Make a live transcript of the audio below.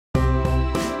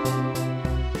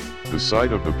The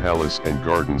site of the palace and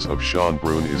gardens of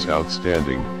Schonbrunn is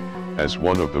outstanding, as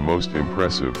one of the most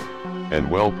impressive,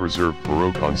 and well-preserved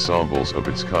Baroque ensembles of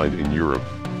its kind in Europe.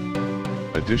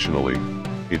 Additionally,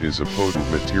 it is a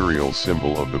potent material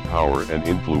symbol of the power and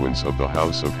influence of the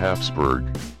House of Habsburg,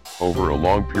 over a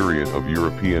long period of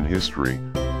European history,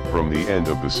 from the end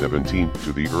of the 17th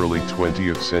to the early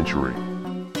 20th century.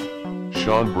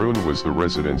 Schonbrunn was the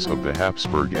residence of the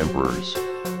Habsburg emperors.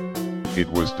 It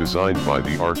was designed by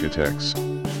the architects,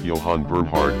 Johann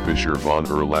Bernhard Fischer von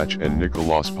Erlach and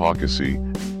Nikolaus Pokasy,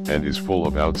 and is full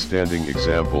of outstanding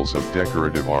examples of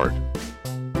decorative art.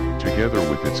 Together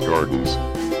with its gardens,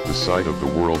 the site of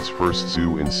the world's first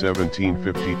zoo in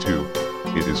 1752,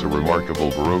 it is a remarkable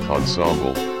Baroque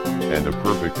ensemble, and a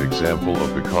perfect example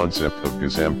of the concept of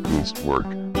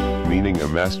Gesamtkunstwerk, meaning a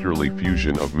masterly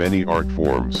fusion of many art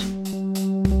forms.